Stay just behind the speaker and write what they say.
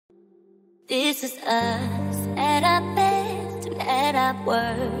This is us at our best and at our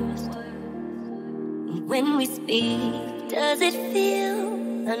worst. When we speak, does it feel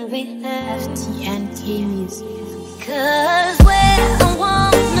unrehearsed? FTNK music. 'Cause where I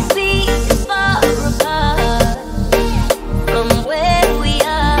wanna be is far apart from where we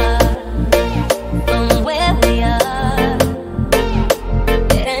are, from where we are.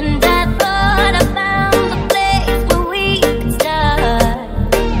 And I thought I found the place where we could start.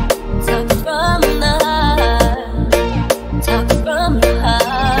 Talk from the heart, talk from the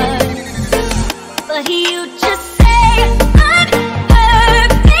heart. But you just say I'm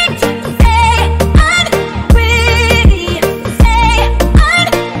perfect, say I'm pretty, say I'm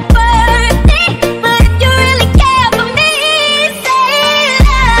worthy. But if you really care for me, say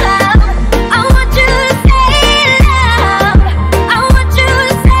love. I want you to say love. I want you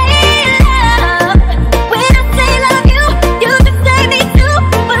to say love. When I say love you, you just say me too.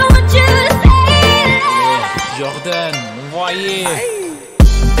 But I want you to say love. Jordan, voyez.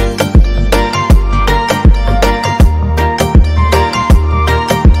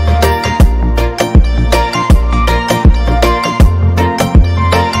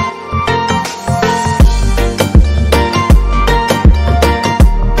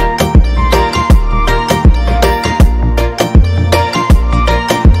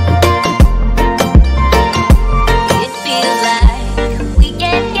 It feels like we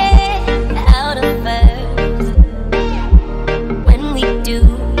can't get out of first. When we do,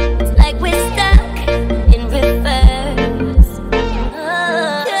 it's like we're stuck in reverse.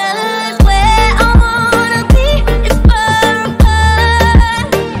 'Cause where I wanna be is far apart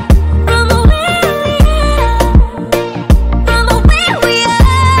from where we are, from where we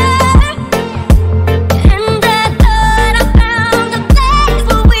are. And I thought I found a place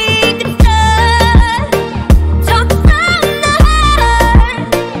where we could start. Talk from the heart,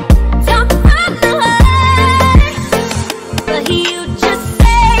 talk from the heart. But you just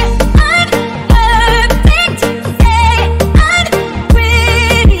say I'm perfect, say I'm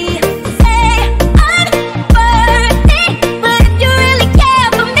pretty, say I'm worthy. But if you really care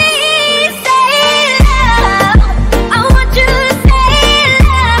for me, say love. I want you to say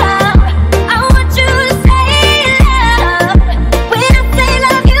love. I want you to say love. When I say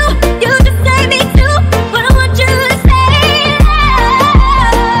love you, you just say me too. But I want you to say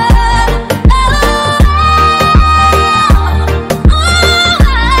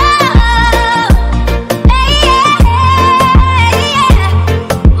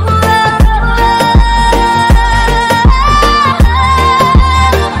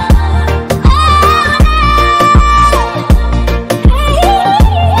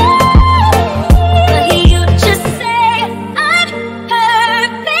But you just say I'm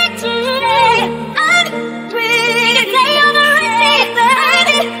perfect, say I'm pretty, say I'm worthy,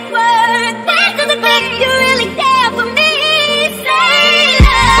 worthy. But if you really care for me, say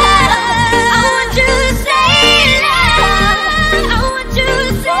love. I want you to say love. I want you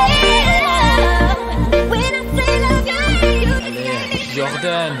to say love. When I say love you, you just say me.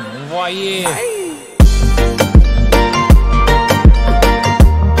 Jordan, voyez.